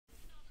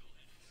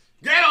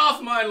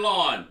off my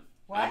lawn.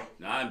 What?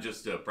 I'm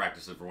just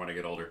practicing for when I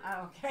get older.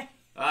 Oh, okay.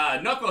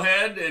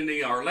 Knucklehead in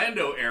the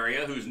Orlando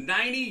area, who's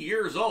 90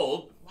 years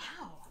old,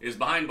 Wow. is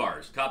behind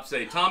bars. Cops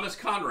say Thomas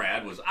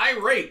Conrad was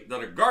irate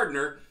that a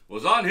gardener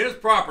was on his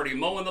property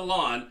mowing the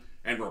lawn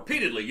and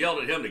repeatedly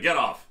yelled at him to get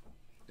off.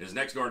 His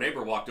next-door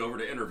neighbor walked over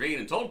to intervene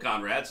and told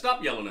Conrad,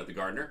 stop yelling at the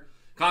gardener.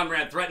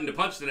 Conrad threatened to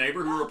punch the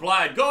neighbor, who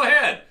replied, go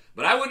ahead,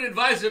 but I wouldn't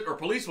advise it or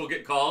police will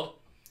get called.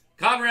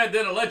 Conrad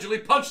then allegedly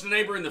punched the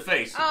neighbor in the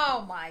face.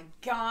 Oh, my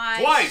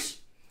gosh. Twice!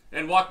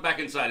 And walked back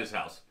inside his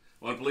house.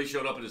 When police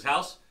showed up at his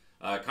house,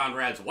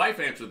 Conrad's wife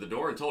answered the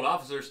door and told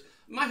officers,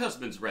 my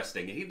husband's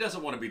resting and he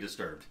doesn't want to be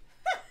disturbed.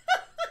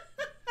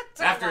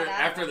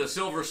 After the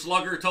Silver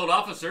Slugger told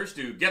officers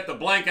to get the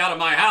blank out of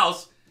my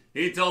house,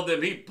 he told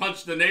them he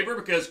punched the neighbor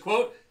because,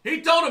 quote,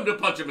 he told him to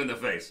punch him in the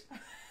face.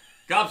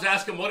 Cops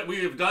asked him what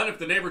we have done if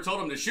the neighbor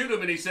told him to shoot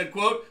him, and he said,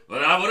 quote,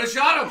 but I would have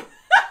shot him.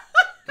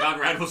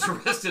 Conrad was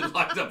arrested and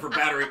locked up for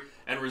battery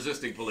and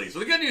resisting police. So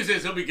the good news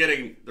is he'll be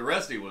getting the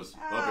rest he was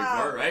hoping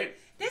for, right?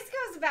 This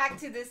goes back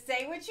to the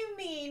say what you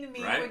mean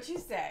right? what you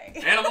say.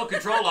 Animal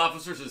control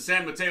officers in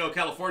San Mateo,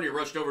 California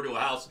rushed over to a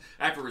house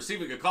after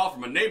receiving a call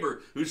from a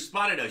neighbor who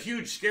spotted a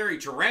huge scary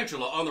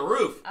tarantula on the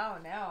roof. Oh,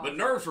 no. But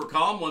nerves were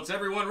calm once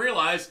everyone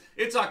realized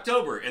it's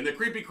October and the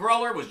creepy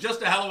crawler was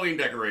just a Halloween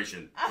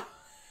decoration. Oh.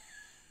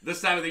 This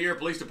time of the year,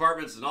 police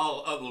departments and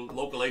all other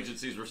local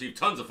agencies receive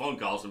tons of phone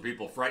calls from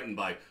people frightened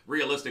by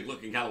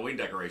realistic-looking Halloween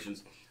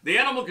decorations. The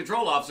animal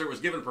control officer was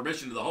given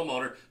permission to the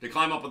homeowner to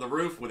climb up on the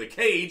roof with a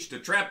cage to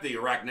trap the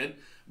arachnid,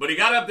 but he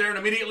got up there and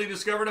immediately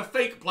discovered a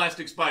fake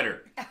plastic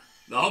spider.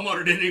 The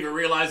homeowner didn't even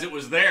realize it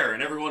was there,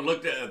 and everyone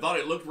thought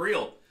it looked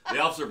real. The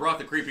officer brought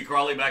the creepy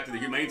crawly back to the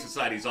Humane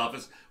Society's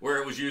office,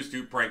 where it was used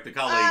to prank the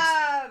colleagues.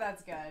 Oh,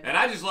 that's good. And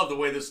I just love the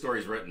way this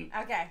story's written.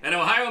 Okay. An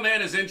Ohio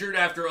man is injured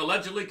after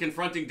allegedly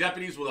confronting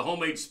deputies with a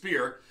homemade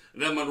spear.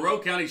 The Monroe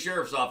County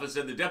Sheriff's Office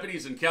said the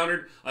deputies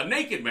encountered a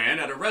naked man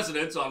at a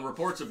residence on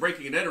reports of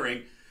breaking and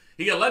entering.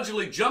 He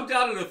allegedly jumped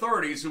out at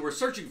authorities who were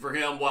searching for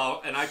him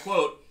while, and I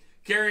quote,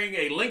 carrying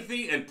a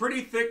lengthy and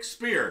pretty thick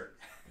spear.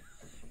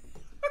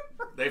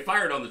 They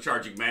fired on the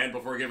charging man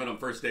before giving him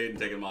first aid and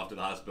taking him off to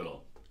the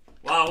hospital.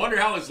 Wow, I wonder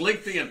how his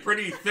lengthy and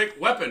pretty thick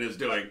weapon is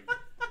doing.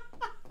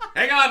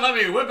 Hang on, let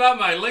me whip out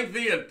my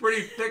lengthy and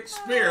pretty thick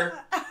spear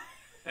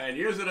and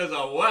use it as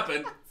a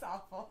weapon. That's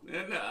awful.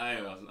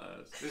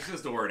 It's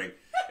just the wording.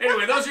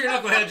 Anyway, those are your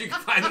Knuckleheads. You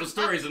can find those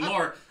stories and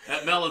more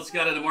at Mel and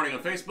Scott in the Morning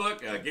on Facebook,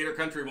 Gator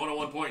Country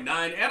 101.9,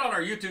 and on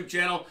our YouTube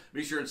channel.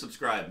 Be sure and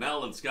subscribe.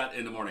 Mel and Scott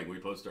in the Morning. We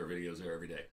post our videos there every day.